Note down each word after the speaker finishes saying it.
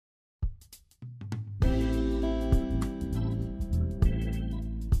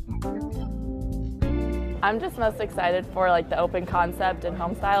I'm just most excited for like the open concept and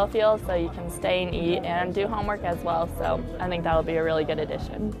home style feel, so you can stay and eat and do homework as well. So I think that'll be a really good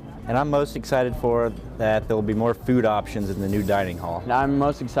addition. And I'm most excited for that there will be more food options in the new dining hall. I'm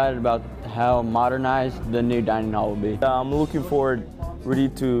most excited about how modernized the new dining hall will be. I'm looking forward really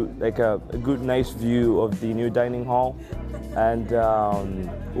to like a good, nice view of the new dining hall, and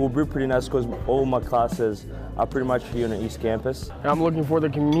it will be pretty nice because all my classes are pretty much here on the East Campus. And I'm looking for the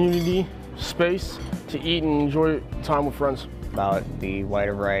community space to eat and enjoy time with friends. About the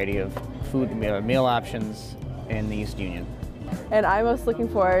wider variety of food meal options in the East Union. And I'm most looking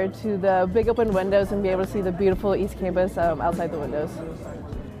forward to the big open windows and be able to see the beautiful East Campus outside the windows.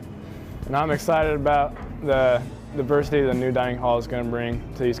 And I'm excited about the diversity the new dining hall is going to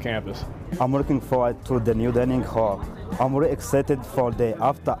bring to East Campus. I'm looking forward to the new dining hall. I'm really excited for the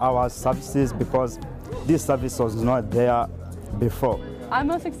after-hours services because this service was not there before. I'm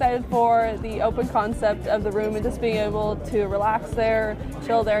most excited for the open concept of the room and just being able to relax there,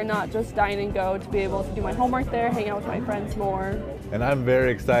 chill there, not just dine and go, to be able to do my homework there, hang out with my friends more. And I'm very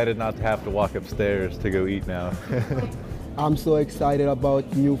excited not to have to walk upstairs to go eat now. I'm so excited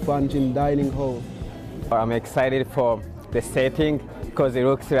about new Fantin dining hall. I'm excited for the setting because it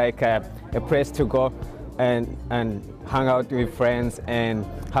looks like a place to go and hang out with friends and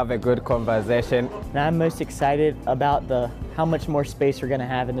have a good conversation. And I'm most excited about how much more space we're going to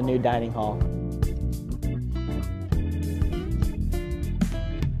have in the new dining hall.